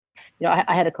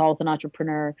I had a call with an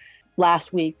entrepreneur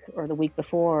last week or the week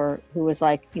before who was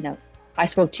like, I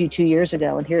spoke to you 2 years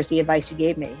ago and here's the advice you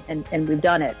gave me and we've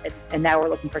done it. And now we're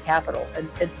looking for capital.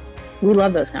 And we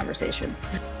love those conversations.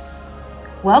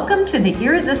 Welcome to the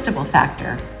Irresistible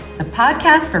Factor, the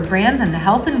podcast for brands in the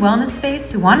health and wellness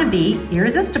space who want to be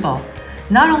irresistible,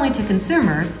 not only to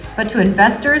consumers, but to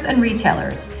investors and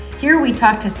retailers. Here we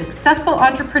talk to successful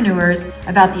entrepreneurs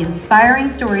about the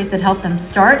inspiring stories that help them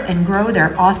start and grow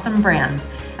their awesome brands.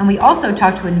 And we also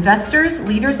talk to investors,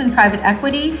 leaders in private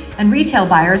equity, and retail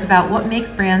buyers about what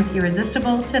makes brands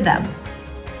irresistible to them.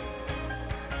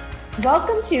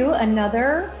 Welcome to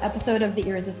another episode of The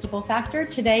Irresistible Factor.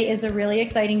 Today is a really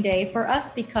exciting day for us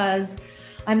because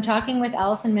I'm talking with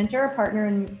Alison Minter, a partner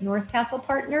in Northcastle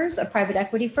Partners, a private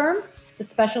equity firm that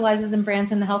specializes in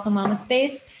brands in the health and wellness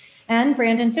space, and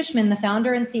Brandon Fishman, the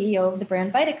founder and CEO of the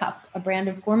brand Vita Cup, a brand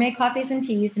of gourmet coffees and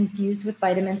teas infused with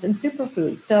vitamins and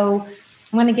superfoods. So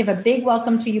I want to give a big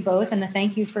welcome to you both and a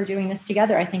thank you for doing this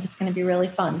together. I think it's going to be really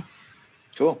fun.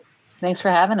 Cool. Thanks for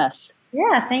having us.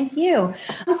 Yeah, thank you.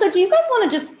 So do you guys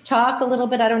want to just talk a little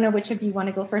bit, I don't know which of you want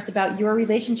to go first, about your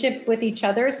relationship with each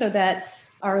other so that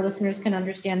our listeners can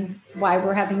understand why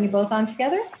we're having you both on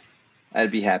together?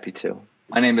 I'd be happy to.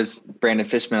 My name is Brandon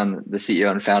Fishman. I'm the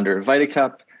CEO and founder of Vita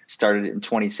Cup. Started it in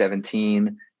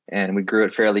 2017, and we grew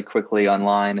it fairly quickly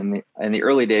online. In the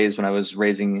early days, when I was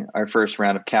raising our first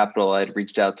round of capital, I'd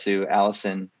reached out to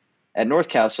Alison at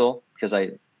Northcastle because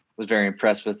I was very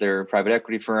impressed with their private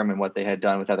equity firm and what they had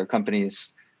done with other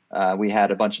companies. We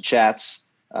had a bunch of chats.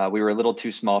 We were a little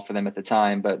too small for them at the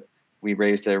time, but we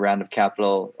raised a round of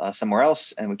capital somewhere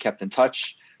else, and we kept in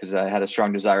touch because I had a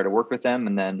strong desire to work with them.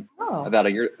 And then about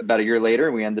a year later,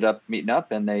 we ended up meeting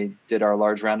up, and they did our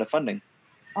large round of funding.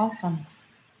 Awesome.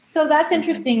 So that's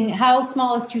interesting. How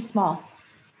small is too small?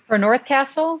 For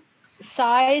Northcastle,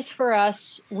 size for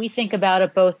us, we think about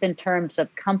it both in terms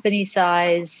of company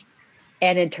size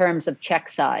and in terms of check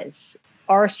size.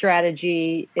 Our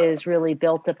strategy is really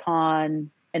built upon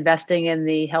investing in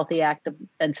the healthy, active,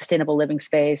 and sustainable living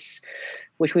space,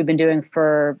 which we've been doing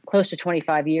for close to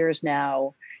 25 years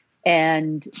now,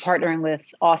 and partnering with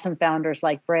awesome founders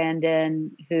like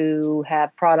Brandon, who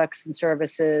have products and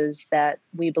services that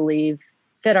we believe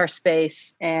fit our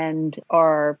space and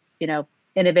are,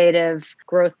 innovative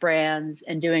growth brands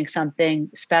and doing something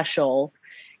special.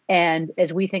 And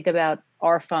as we think about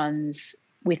our funds,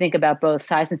 we think about both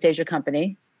size and stage of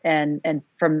company. And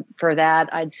for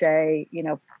that, I'd say,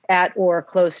 at or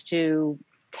close to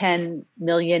 10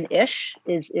 million-ish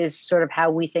is sort of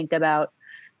how we think about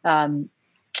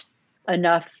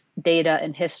enough data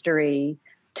and history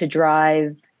to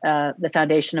drive the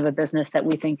foundation of a business that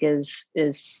we think is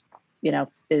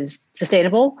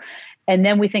sustainable. And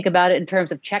then we think about it in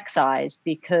terms of check size,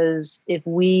 because if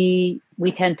we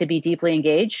tend to be deeply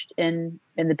engaged in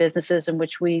the businesses in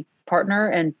which we partner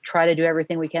and try to do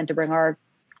everything we can to bring our,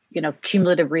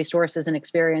 cumulative resources and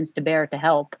experience to bear to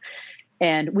help.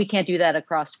 And we can't do that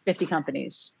across 50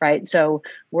 companies, right? So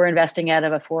we're investing out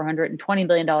of a $420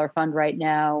 billion fund right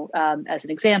now, as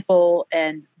an example,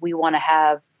 and we want to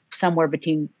have somewhere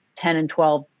between 10 and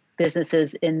 12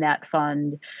 businesses in that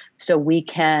fund so we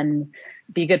can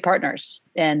be good partners.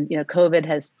 And, COVID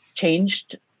has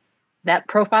changed that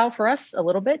profile for us a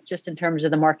little bit, just in terms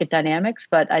of the market dynamics.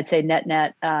 But I'd say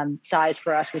net size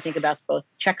for us, we think about both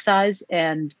check size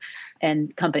and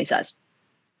company size.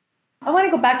 I want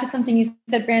to go back to something you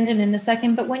said, Brandon, in a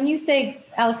second. But when you say,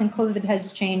 Alison, COVID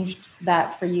has changed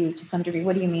that for you to some degree,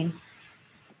 what do you mean?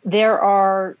 There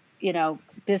are,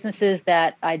 businesses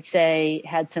that I'd say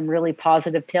had some really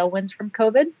positive tailwinds from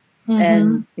COVID. Mm-hmm.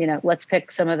 And, let's pick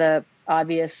some of the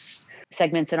obvious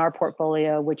segments in our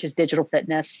portfolio, which is digital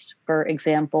fitness, for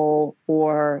example,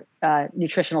 or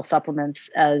nutritional supplements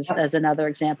as another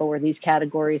example where these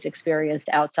categories experienced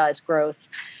outsized growth.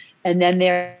 And then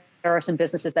there are some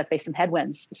businesses that face some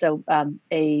headwinds. So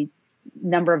a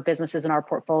number of businesses in our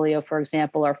portfolio, for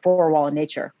example, are four-wall in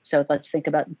nature. So let's think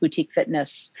about boutique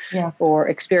fitness or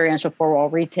experiential four-wall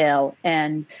retail.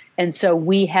 And so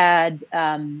we had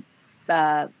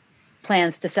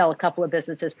plans to sell a couple of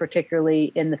businesses,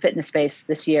 particularly in the fitness space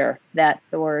this year, that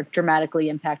were dramatically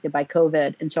impacted by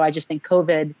COVID. And so I just think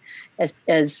COVID,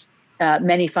 as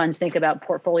many funds think about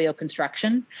portfolio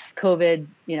construction, COVID,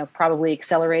 probably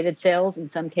accelerated sales in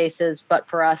some cases. But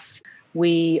for us,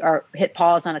 we are hit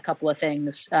pause on a couple of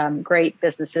things, great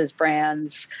businesses,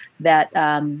 brands that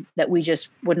we just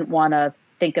wouldn't want to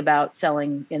think about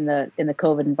selling in the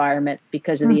COVID environment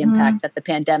because of the impact that the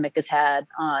pandemic has had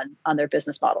on their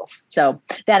business models. So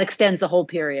that extends the whole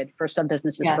period for some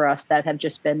businesses. For us that have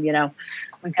just been,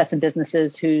 we've got some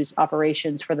businesses whose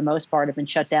operations for the most part have been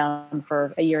shut down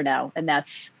for a year now, and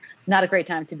that's not a great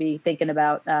time to be thinking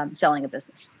about selling a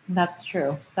business. That's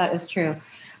true. That is true.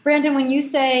 Brandon, when you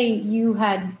say you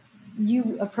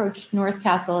approached North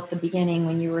Castle at the beginning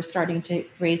when you were starting to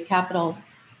raise capital,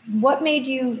 what made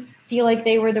you feel like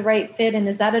they were the right fit? And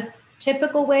is that a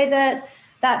typical way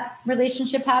that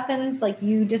relationship happens? Like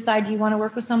you decide you want to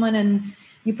work with someone and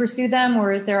you pursue them,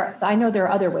 or is there? I know there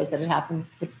are other ways that it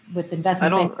happens with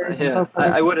investment bankers. Yeah,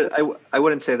 I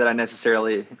wouldn't say that I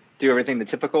necessarily do everything the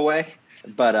typical way,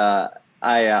 but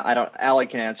I don't. Allie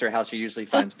can answer how she usually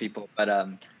finds people, but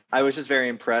I was just very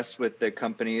impressed with the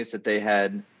companies that they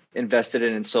had invested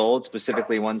in and sold,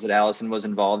 specifically ones that Alison was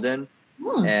involved in.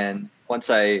 And once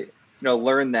I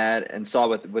learned that and saw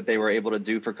what they were able to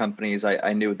do for companies,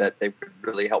 I knew that they would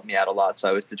really help me out a lot. So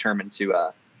I was determined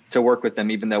to work with them,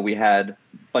 even though we had a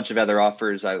bunch of other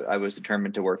offers. I was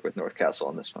determined to work with North Castle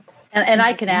on this one. And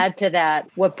I can add to that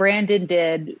what Brandon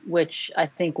did, which I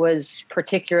think was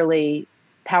particularly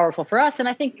powerful for us. And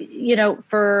I think,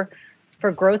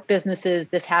 for growth businesses,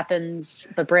 this happens,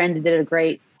 but Brandon did a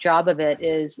great job of it,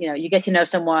 is, you get to know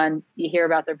someone, you hear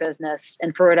about their business,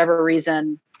 and for whatever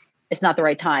reason, it's not the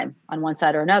right time on one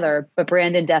side or another. But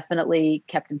Brandon definitely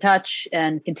kept in touch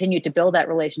and continued to build that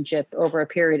relationship over a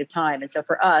period of time. And so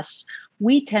for us,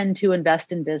 we tend to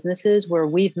invest in businesses where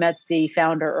we've met the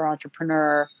founder or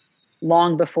entrepreneur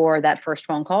long before that first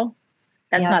phone call.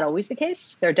 That's not always the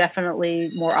case. There are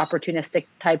definitely more opportunistic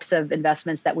types of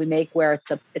investments that we make where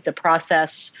it's a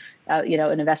process.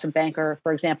 An investment banker,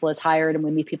 for example, is hired and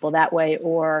we meet people that way,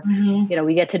 or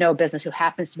we get to know a business who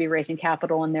happens to be raising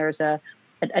capital and there's a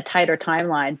tighter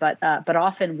timeline. But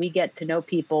often we get to know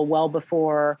people well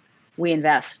before we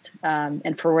invest,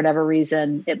 and for whatever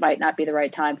reason, it might not be the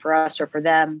right time for us or for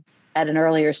them at an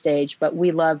earlier stage. But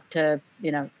we love to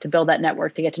build that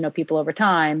network, to get to know people over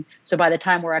time. So by the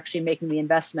time we're actually making the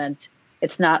investment,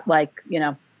 it's not like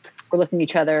we're looking at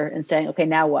each other and saying, okay,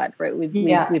 now what? Right?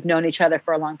 We've known each other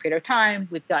for a long period of time.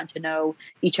 We've gotten to know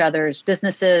each other's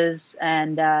businesses,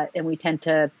 and we tend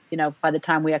to by the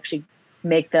time we actually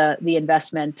make the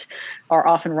investment, are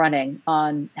off and running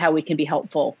on how we can be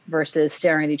helpful versus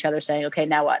staring at each other saying, okay,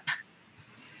 now what?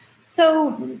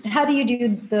 So how do you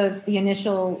do the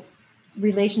initial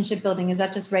relationship building? Is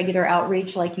that just regular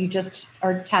outreach? Like you just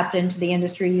are tapped into the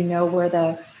industry,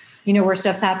 where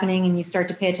stuff's happening, and you start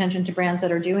to pay attention to brands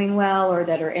that are doing well or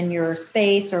that are in your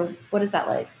space, or what is that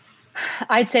like?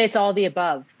 I'd say it's all the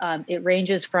above. It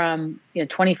ranges from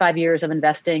 25 years of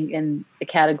investing in the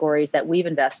categories that we've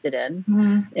invested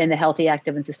in the healthy,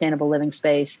 active, and sustainable living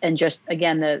space, and just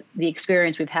again the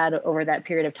experience we've had over that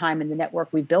period of time and the network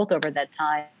we've built over that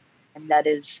time, and that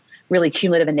is really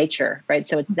cumulative in nature, right?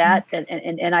 So it's that,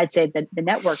 and I'd say that the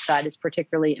network side is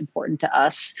particularly important to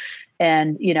us,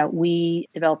 and we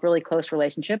develop really close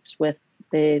relationships with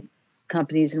the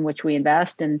companies in which we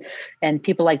invest, and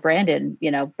people like Brandon.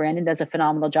 Brandon does a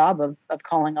phenomenal job of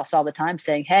calling us all the time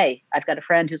saying, hey, I've got a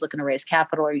friend who's looking to raise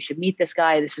capital, or you should meet this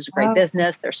guy. This is a great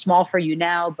business. They're small for you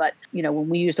now, but when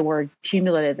we use the word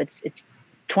cumulative, it's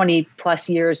 20 plus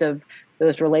years of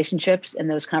those relationships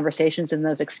and those conversations and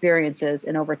those experiences.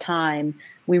 And over time,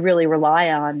 we really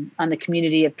rely on the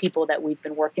community of people that we've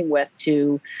been working with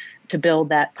to build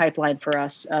that pipeline for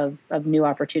us of new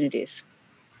opportunities.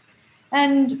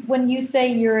 And when you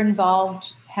say you're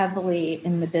involved heavily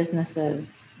in the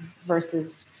businesses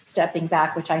versus stepping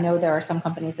back, which I know there are some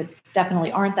companies that definitely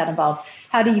aren't that involved,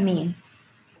 how do you mean?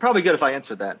 Probably good if I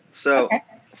answered that. So,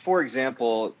 For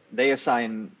example, they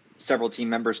assign several team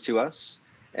members to us.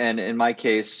 And in my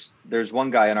case, there's one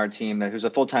guy on our team who's a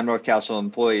full-time North Castle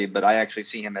employee, but I actually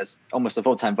see him as almost a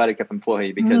full-time Vita Cup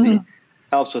employee because he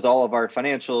helps with all of our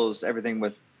financials, everything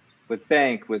with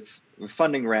bank, with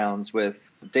funding rounds,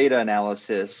 with data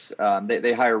analysis.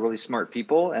 They hire really smart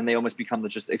people, and they almost become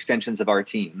just extensions of our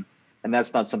team. And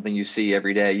that's not something you see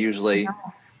every day. Usually,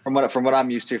 from what I'm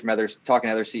used to from talking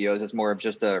to other CEOs, it's more of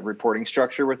just a reporting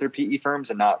structure with their PE firms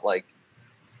and not like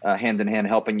hand in hand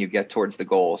helping you get towards the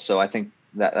goal. So I think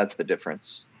that's the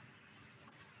difference.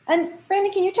 And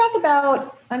Brandon, can you talk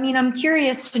about, I'm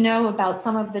curious to know about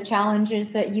some of the challenges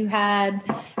that you had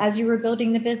as you were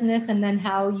building the business, and then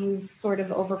how you've sort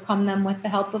of overcome them with the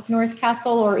help of North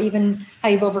Castle, or even how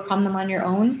you've overcome them on your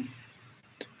own?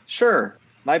 Sure.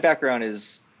 My background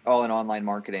is all in online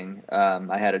marketing.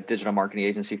 I had a digital marketing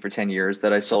agency for 10 years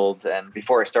that I sold. And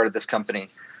before I started this company,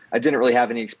 I didn't really have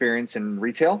any experience in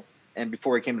retail. And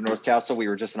before we came to North Castle, we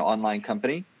were just an online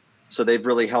company. So they've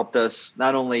really helped us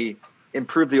not only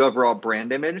improve the overall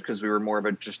brand image, because we were more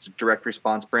of just a direct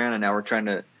response brand, and now we're trying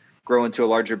to grow into a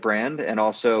larger brand, and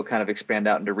also kind of expand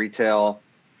out into retail,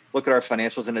 look at our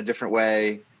financials in a different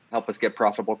way, help us get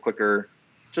profitable quicker.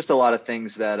 Just a lot of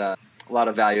things that, a lot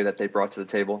of value that they brought to the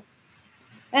table.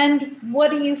 And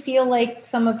what do you feel like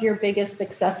some of your biggest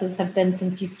successes have been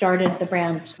since you started the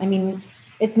brand? I mean,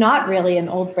 it's not really an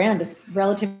old brand. It's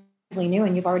relatively new,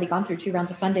 and you've already gone through 2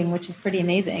 rounds of funding, which is pretty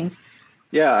amazing.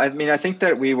 Yeah, I mean, I think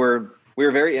that we were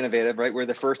very innovative, right? We're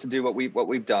the first to do what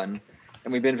we've done,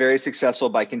 and we've been very successful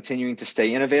by continuing to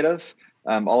stay innovative.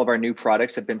 All of our new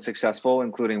products have been successful,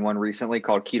 including one recently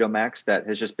called Keto Max that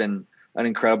has just been an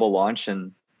incredible launch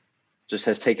and just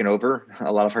has taken over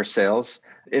a lot of our sales.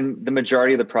 In the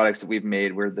majority of the products that we've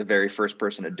made, we're the very first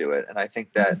person to do it. And I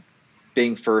think that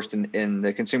being first in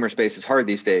the consumer space is hard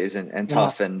these days and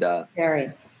tough. Yes, and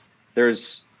very.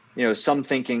 There's, some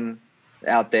thinking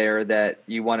out there that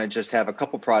you want to just have a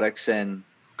couple products and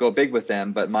go big with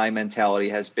them. But my mentality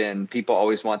has been people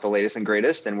always want the latest and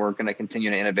greatest, and we're going to continue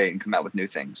to innovate and come out with new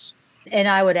things. And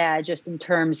I would add, just in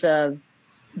terms of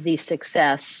the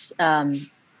success,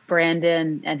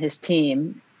 Brandon and his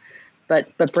team, but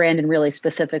Brandon really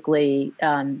specifically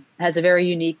has a very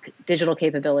unique digital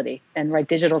capability. And right,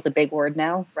 digital is a big word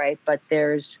now, right? But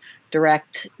there's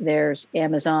direct, there's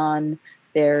Amazon,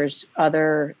 there's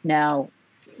other now,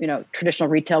 traditional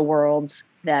retail worlds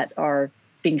that are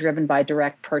being driven by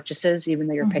direct purchases, even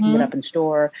though you're picking it up in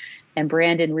store. And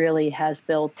Brandon really has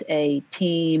built a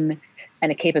team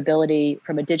and a capability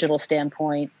from a digital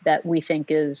standpoint that we think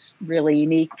is really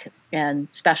unique and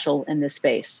special in this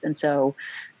space. And so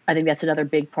I think that's another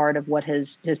big part of what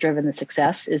has driven the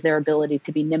success, is their ability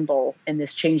to be nimble in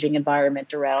this changing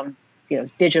environment around,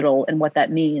 digital and what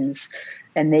that means.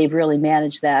 And they've really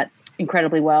managed that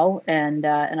incredibly well. And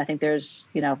I think there's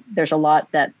a lot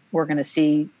that we're going to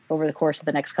see over the course of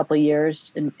the next couple of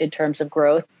years in terms of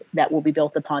growth that will be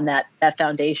built upon that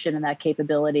foundation and that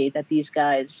capability that these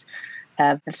guys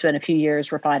have spent a few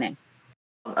years refining.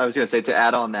 I was going to say, to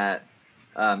add on that,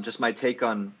 just my take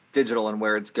on digital and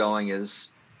where it's going is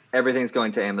everything's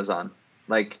going to Amazon.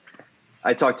 Like,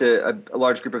 I talk to a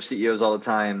large group of CEOs all the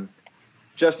time.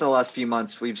 Just in the last few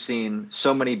months, we've seen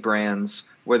so many brands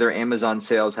where their Amazon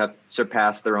sales have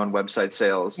surpassed their own website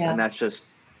sales. Yeah. And that's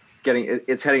just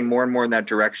it's heading more and more in that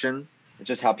direction. It's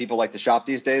just how people like to shop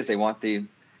these days. They want the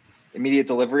immediate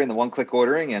delivery and the one-click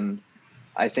ordering. And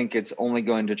I think it's only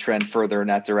going to trend further in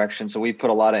that direction. So we put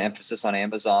a lot of emphasis on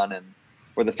Amazon, and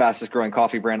we're the fastest growing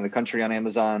coffee brand in the country on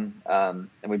Amazon. And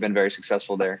we've been very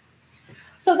successful there.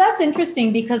 So that's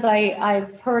interesting, because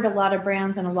I've heard a lot of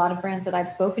brands that I've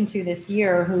spoken to this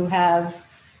year who have,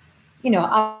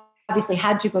 obviously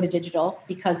had to go to digital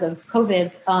because of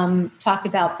COVID, talk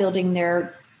about building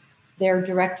their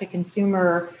direct to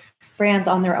consumer brands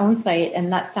on their own site.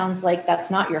 And that sounds like that's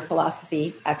not your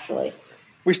philosophy, actually.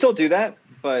 We still do that.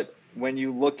 But when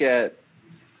you look at,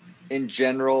 in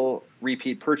general,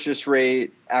 repeat purchase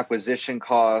rate, acquisition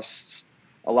costs,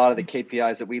 a lot of the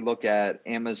KPIs that we look at,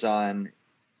 Amazon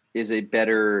is a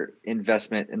better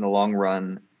investment in the long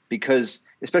run, because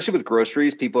especially with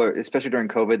groceries, people are, especially during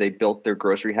COVID, they built their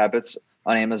grocery habits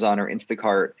on Amazon or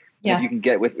Instacart. Yeah. If you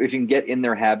can get in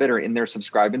their habit or in their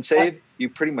subscribe and save, you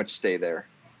pretty much stay there.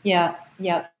 Yeah.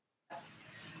 Yeah.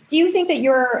 Do you think that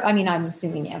I'm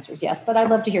assuming the answer is yes, but I'd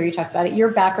love to hear you talk about it. Your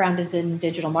background is in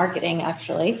digital marketing,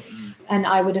 actually. Mm-hmm. And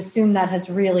I would assume that has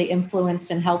really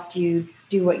influenced and helped you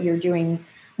do what you're doing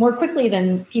more quickly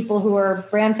than people who are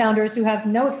brand founders who have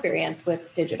no experience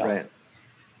with digital. Right.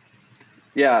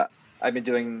 Yeah. I've been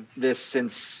doing this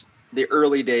since the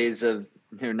early days of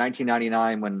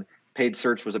 1999, when paid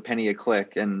search was a penny a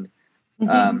click. And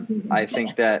I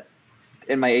think that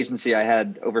in my agency, I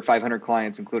had over 500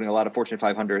 clients, including a lot of Fortune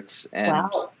 500s. And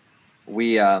wow.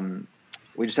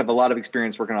 We just have a lot of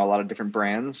experience working on a lot of different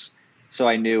brands. So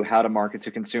I knew how to market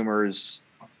to consumers,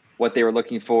 what they were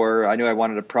looking for. I knew I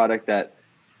wanted a product that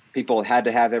people had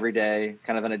to have every day,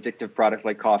 kind of an addictive product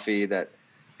like coffee that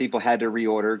people had to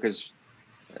reorder, because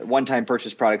one-time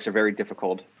purchase products are very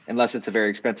difficult, unless it's a very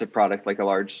expensive product like a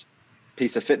large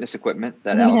piece of fitness equipment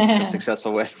that Alison's been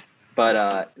successful with.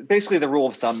 But basically the rule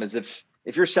of thumb is if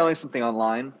you're selling something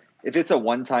online, if it's a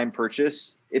one-time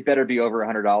purchase, it better be over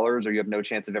 $100 or you have no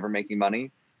chance of ever making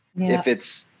money. Yeah. If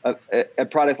it's a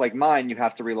product like mine, you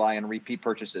have to rely on repeat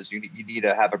purchases. You need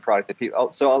to have a product that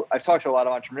people. So I've talked to a lot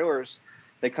of entrepreneurs.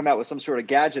 They come out with some sort of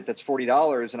gadget that's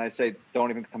 $40, and I say, don't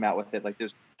even come out with it. Like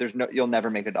there's no, you'll never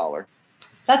make $1.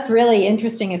 That's really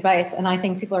interesting advice, and I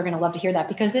think people are going to love to hear that,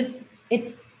 because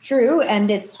it's true and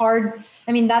it's hard.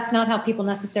 I mean, that's not how people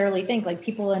necessarily think. Like,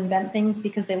 people invent things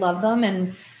because they love them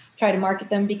and try to market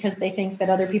them because they think that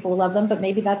other people will love them, but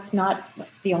maybe that's not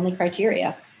the only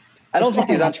criteria. I don't think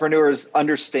these entrepreneurs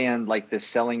understand like the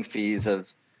selling fees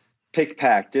of pick,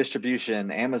 pack, distribution,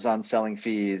 Amazon selling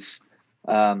fees.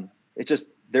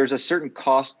 There's a certain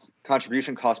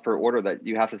contribution cost per order that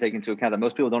you have to take into account that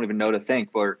most people don't even know to think.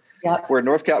 Where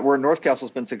North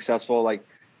Castle's been successful, like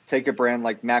take a brand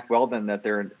like Mack Weldon that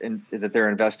they're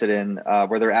invested in,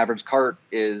 where their average cart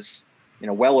is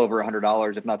well over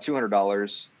 $100, if not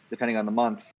 $200, depending on the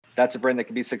month. That's a brand that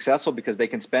can be successful because they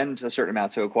can spend a certain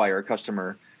amount to acquire a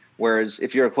customer. Whereas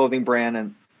if you're a clothing brand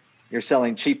and you're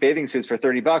selling cheap bathing suits for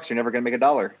 $30, you're never going to make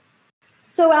 $1.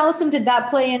 So Alison, did that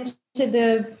play into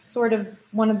the sort of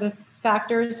one of the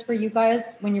factors for you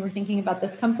guys when you were thinking about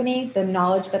this company, the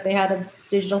knowledge that they had of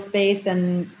digital space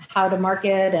and how to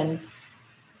market and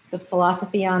the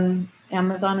philosophy on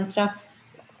Amazon and stuff?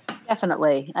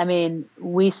 Definitely. I mean,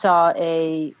 we saw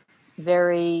a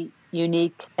very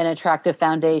unique and attractive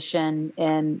foundation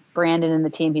in Brandon and the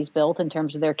team he's built in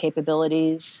terms of their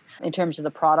capabilities, in terms of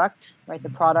the product, right? The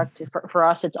product, for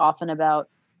us, it's often about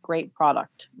great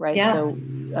product, right? Yeah. So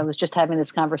I was just having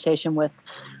this conversation with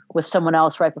someone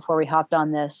else right before we hopped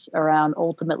on this around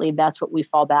ultimately that's what we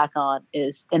fall back on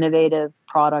is innovative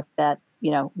product that,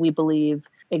 we believe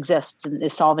exists and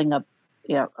is solving a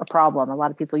problem. A lot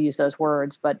of people use those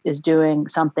words, but is doing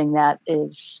something that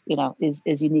is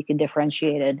unique and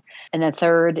differentiated. And then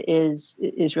third is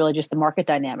really just the market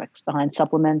dynamics behind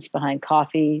supplements, behind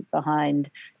coffee,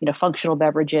 behind, functional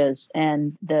beverages,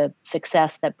 and the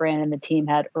success that Brandon and the team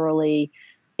had early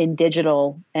in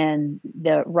digital and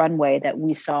the runway that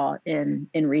we saw in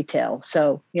retail.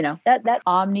 So, that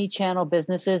omni-channel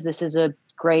businesses, this is a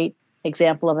great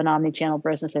example of an omni-channel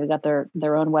business. They've got their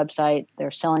own website. They're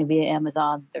selling via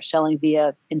Amazon. They're selling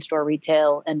via in-store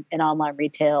retail and online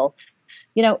retail,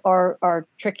 are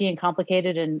tricky and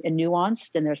complicated and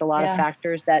nuanced. And there's a lot of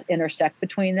factors that intersect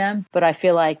between them. But I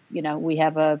feel like, we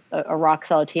have a rock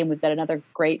solid team. We've got another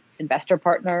great investor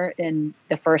partner in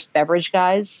the First Beverage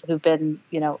guys who've been,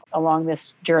 along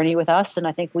this journey with us. And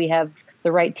I think we have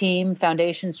the right team,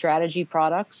 foundation, strategy,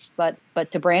 products. But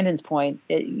to Brandon's point,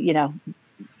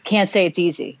 can't say it's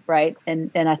easy, right? And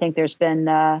I think there's been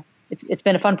it's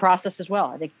been a fun process as well.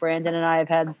 I think Brandon and I have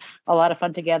had a lot of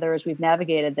fun together as we've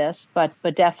navigated this, but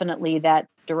definitely that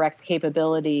direct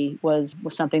capability was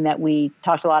something that we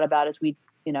talked a lot about as we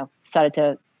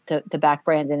decided to back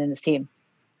Brandon and his team.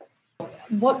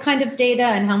 What kind of data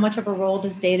and how much of a role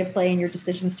does data play in your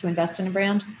decisions to invest in a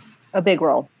brand? A big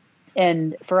role.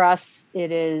 And for us,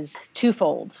 it is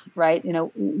twofold, right?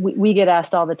 We get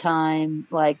asked all the time,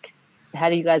 like, how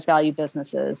do you guys value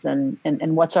businesses and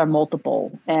what's our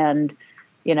multiple? And,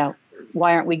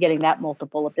 why aren't we getting that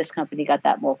multiple if this company got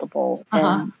that multiple?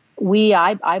 Uh-huh.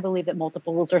 And I believe that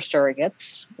multiples are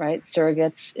surrogates, right?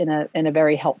 Surrogates in a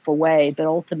very helpful way. But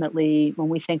ultimately, when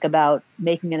we think about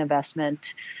making an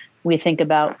investment, we think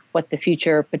about what the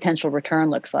future potential return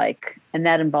looks like. And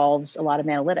that involves a lot of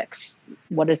analytics.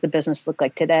 What does the business look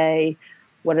like today?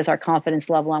 What is our confidence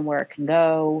level on where it can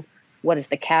go? What is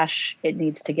the cash it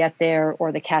needs to get there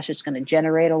or the cash it's going to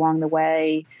generate along the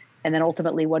way? And then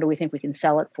ultimately, what do we think we can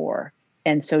sell it for?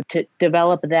 And so to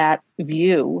develop that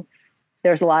view,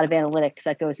 there's a lot of analytics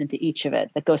that goes into each of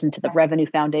it, that goes into the revenue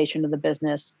foundation of the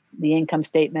business, the income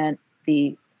statement,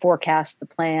 the forecast, the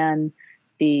plan,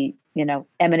 the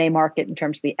M&A market in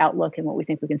terms of the outlook and what we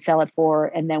think we can sell it for.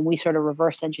 And then we sort of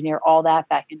reverse engineer all that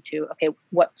back into, okay,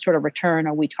 what sort of return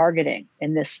are we targeting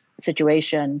in this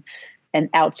situation? And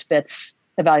outspits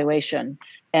evaluation.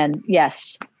 And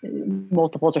yes,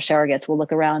 multiples or surrogates will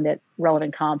look around at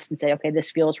relevant comps and say, okay,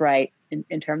 this feels right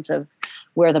in terms of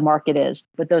where the market is.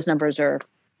 But those numbers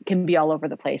can be all over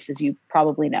the place, as you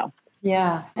probably know.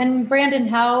 Yeah. And Brandon,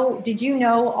 how did you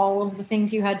know all of the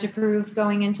things you had to prove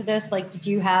going into this? Like, did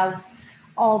you have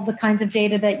all the kinds of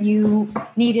data that you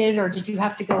needed, or did you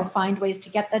have to go find ways to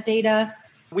get that data?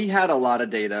 We had a lot of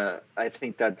data. I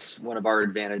think that's one of our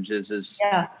advantages is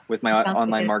with my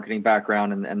online marketing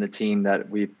background and the team that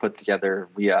we put together,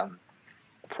 we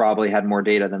probably had more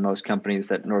data than most companies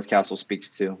that North Castle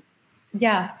speaks to.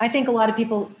 Yeah, I think a lot of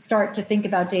people start to think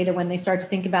about data when they start to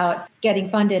think about getting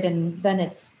funded, and then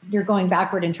you're going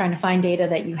backward and trying to find data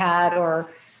that you had or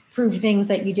prove things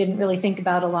that you didn't really think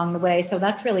about along the way. So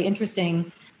that's really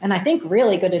interesting. And I think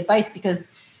really good advice,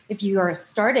 because if you are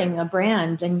starting a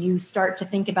brand and you start to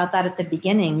think about that at the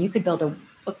beginning, you could build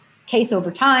a case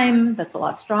over time that's a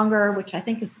lot stronger, which I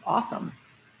think is awesome.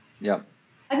 Yeah.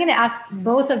 I'm going to ask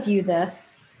both of you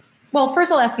this. Well,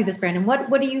 first I'll ask you this, Brandon.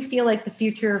 What do you feel like the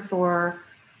future for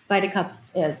Vita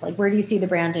Cups is? Like, where do you see the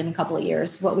brand in a couple of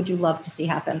years? What would you love to see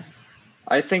happen?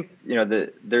 I think,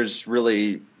 there's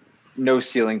really no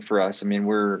ceiling for us. I mean,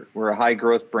 we're a high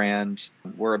growth brand.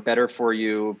 We're a better for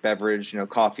you beverage,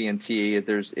 coffee and tea.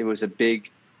 It was a big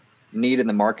need in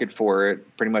the market for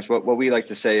it. Pretty much what we like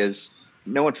to say is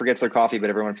no one forgets their coffee, but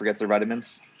everyone forgets their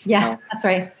vitamins. Yeah, that's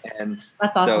right. And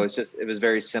that's awesome. So it was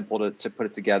very simple to put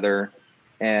it together.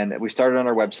 And we started on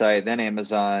our website, then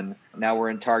Amazon. Now we're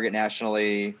in Target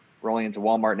nationally, rolling into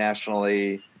Walmart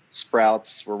nationally.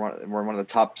 Sprouts, we're one of the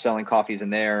top selling coffees in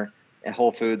there. And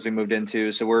Whole Foods we moved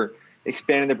into. So we're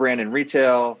expanding the brand in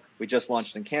retail. We just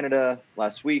launched in Canada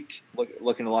last week,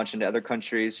 looking to launch into other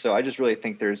countries. So I just really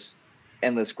think there's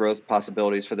endless growth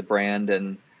possibilities for the brand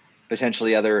and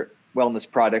potentially other wellness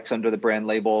products under the brand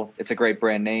label. It's a great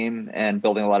brand name and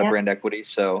building a lot of brand equity.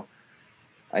 So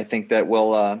I think that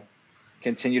we'll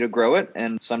continue to grow it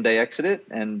and someday exit it.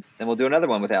 And then we'll do another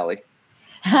one with Allie.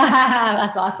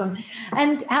 That's awesome.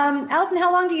 And Alison,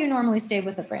 how long do you normally stay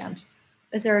with the brand?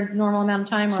 Is there a normal amount of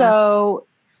time? So,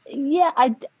 yeah,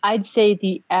 I'd say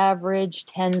the average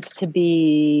tends to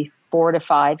be 4 to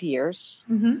 5 years,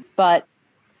 but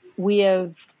we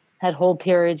have had hold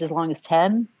periods as long as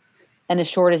 10 and as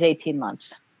short as 18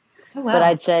 months. Oh, wow. But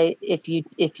I'd say if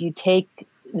you take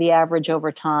the average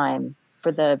over time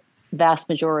for the vast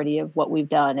majority of what we've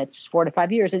done, it's 4 to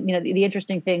 5 years. And, the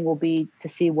interesting thing will be to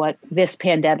see what this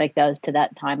pandemic does to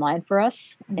that timeline for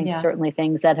us. I think certainly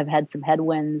things that have had some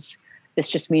headwinds, this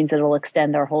just means that it'll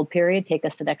extend our hold period, take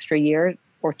us an extra year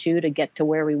or two to get to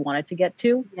where we want it to get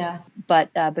to. Yeah. But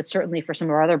certainly for some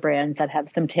of our other brands that have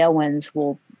some tailwinds,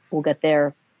 we'll get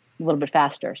there a little bit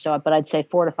faster. So, but I'd say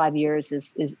 4 to 5 years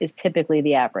is typically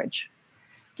the average.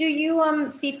 Do you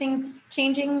see things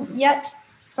changing yet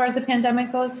as far as the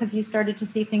pandemic goes? Have you started to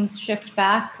see things shift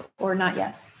back or not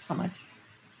yet so much?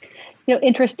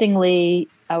 Interestingly,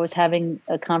 I was having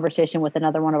a conversation with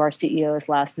another one of our CEOs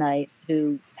last night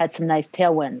who had some nice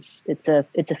tailwinds. It's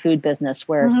a food business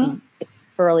where some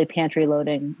early pantry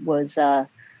loading was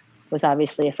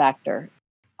obviously a factor.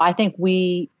 I think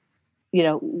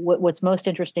what's most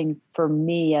interesting for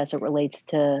me as it relates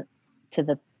to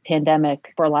the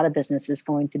pandemic for a lot of businesses is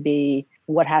going to be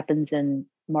what happens in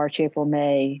March, April,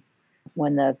 May,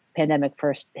 when the pandemic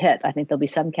first hit. I think there'll be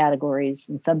some categories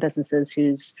and some businesses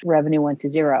whose revenue went to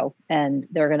zero, and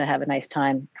they're going to have a nice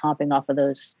time comping off of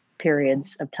those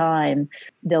periods of time.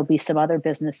 There'll be some other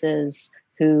businesses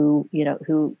who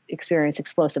experience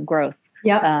explosive growth.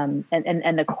 Yeah.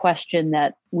 And the question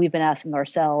that we've been asking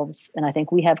ourselves, and I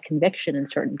think we have conviction in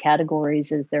certain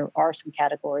categories, is there are some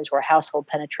categories where household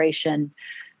penetration,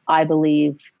 I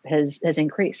believe, has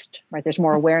increased, right? There's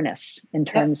more awareness in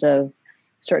terms of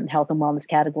certain health and wellness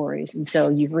categories. And so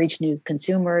you've reached new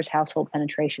consumers, household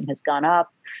penetration has gone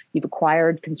up, you've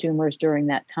acquired consumers during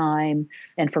that time.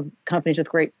 And for companies with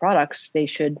great products, they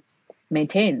should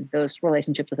maintain those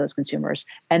relationships with those consumers.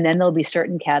 And then there'll be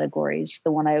certain categories.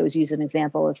 The one I always use an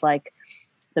example is like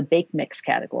the bake mix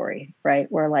category,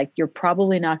 right? Where like you're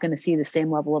probably not going to see the same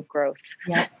level of growth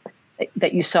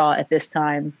that you saw at this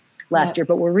time last year,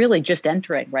 but we're really just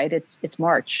entering, right? It's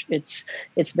March, it's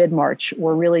mid-March.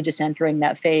 We're really just entering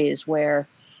that phase where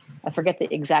I forget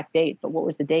the exact date, but what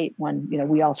was the date when,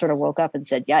 we all sort of woke up and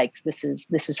said, yikes, this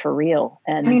is for real.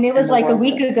 And I mean, it was like a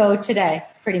week ago today,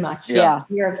 pretty much. Yeah.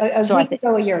 A year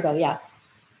ago. Yeah.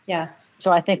 Yeah.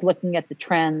 So I think looking at the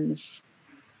trends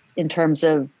in terms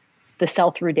of the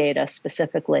sell-through data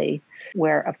specifically,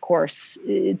 where of course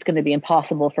it's going to be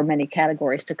impossible for many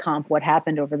categories to comp what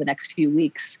happened over the next few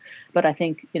weeks. But I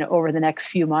think, over the next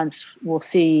few months, we'll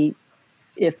see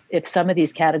if some of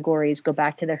these categories go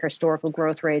back to their historical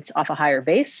growth rates off a higher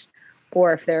base,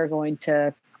 or if they're going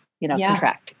to,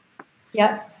 contract.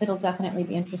 Yep. It'll definitely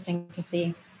be interesting to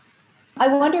see. I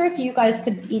wonder if you guys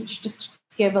could each just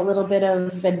give a little bit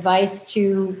of advice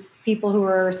to people who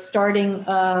are starting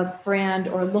a brand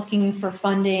or looking for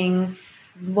funding.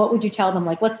 What would you tell them?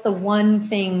 Like, what's the one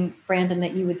thing, Brandon,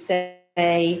 that you would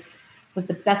say was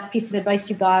the best piece of advice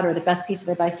you got, or the best piece of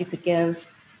advice you could give?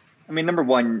 I mean, number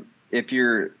one, if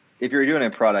you're doing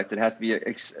a product, it has to be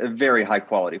a very high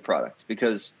quality product,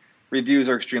 because reviews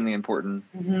are extremely important.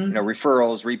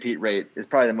 Referrals, repeat rate is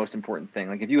probably the most important thing.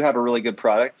 Like if you have a really good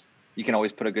product, you can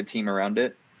always put a good team around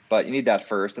it, but you need that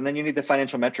first. And then you need the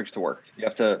financial metrics to work. You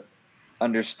have to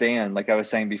understand, like I was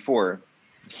saying before,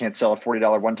 you can't sell a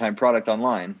 $40 one-time product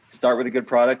online. Start with a good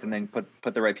product and then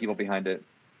put the right people behind it.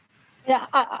 Yeah,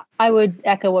 I would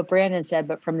echo what Brandon said,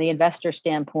 but from the investor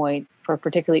standpoint, for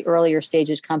particularly earlier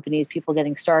stages companies, people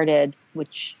getting started,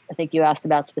 which I think you asked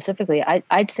about specifically,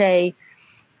 I'd say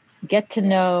get to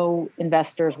know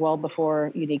investors well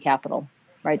before you need capital,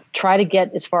 right? Try to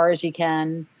get as far as you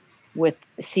can with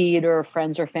seed or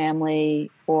friends or family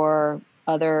or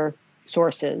other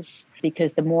sources,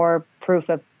 because the more proof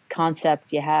of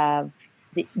concept you have,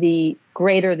 the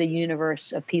greater the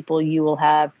universe of people you will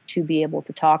have to be able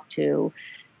to talk to.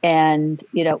 And,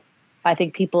 I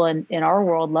think people in our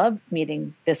world love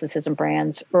meeting businesses and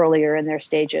brands earlier in their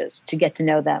stages to get to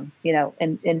know them.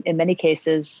 In many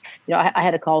cases, I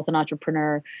had a call with an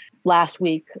entrepreneur last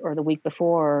week or the week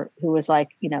before who was like,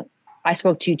 I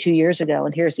spoke to you 2 years ago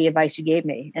and here's the advice you gave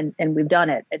me, and we've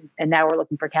done it. And now we're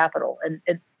looking for capital.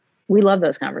 And we love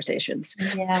those conversations.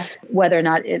 Yeah. Whether or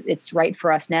not it's right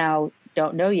for us now,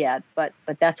 don't know yet, but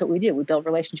that's what we do. We build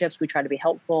relationships. We try to be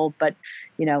helpful, but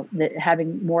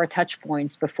having more touch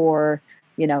points before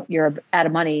you're out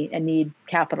of money and need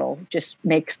capital just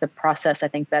makes the process, I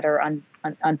think, better on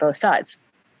both sides.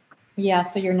 Yeah.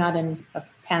 So you're not in a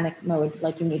panic mode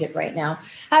like you need it right now.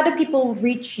 How do people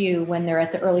reach you when they're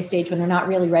at the early stage, when they're not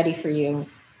really ready for you?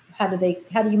 How do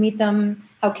you meet them?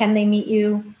 How can they meet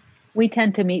you? We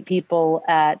tend to meet people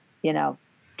at,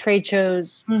 trade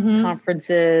shows,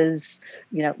 conferences,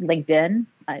 LinkedIn.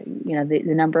 The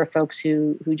number of folks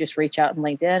who just reach out on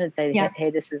LinkedIn and say, hey,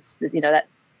 this is,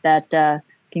 that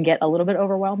can get a little bit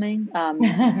overwhelming.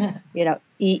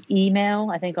 Email.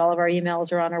 I think all of our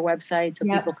emails are on our website, so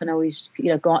people can always,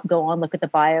 go on, look at the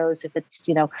bios. If it's,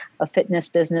 a fitness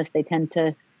business, they tend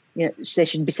to, they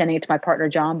should be sending it to my partner,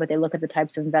 John, but they look at the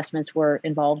types of investments we're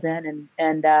involved in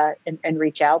and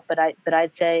reach out. But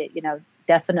I'd say,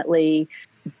 definitely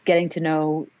getting to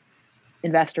know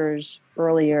investors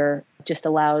earlier just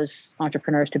allows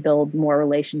entrepreneurs to build more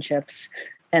relationships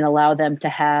and allow them to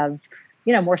have,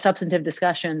 more substantive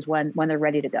discussions when they're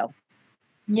ready to go.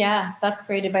 Yeah, that's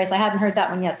great advice. I hadn't heard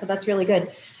that one yet. So that's really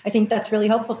good. I think that's really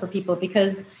helpful for people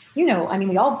because, we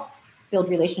all build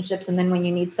relationships. And then when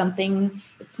you need something,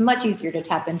 it's much easier to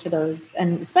tap into those.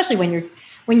 And especially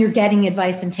when you're getting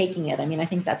advice and taking it. I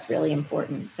think that's really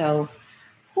important. So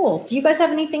cool. Do you guys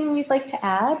have anything you'd like to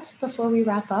add before we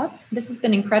wrap up? This has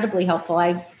been incredibly helpful.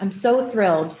 I'm so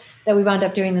thrilled that we wound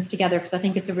up doing this together because I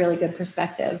think it's a really good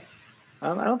perspective.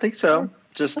 I don't think so.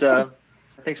 Just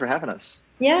thanks for having us.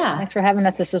 Yeah. Thanks for having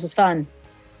us. This was fun.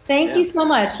 Thank you so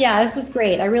much. Yeah, this was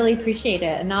great. I really appreciate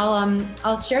it. And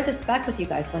I'll share this back with you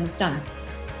guys when it's done.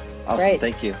 Awesome. Great.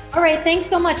 Thank you. All right. Thanks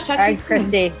so much. Talk to you soon.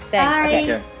 Christy. Thanks. Bye. Take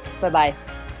care. Bye-bye.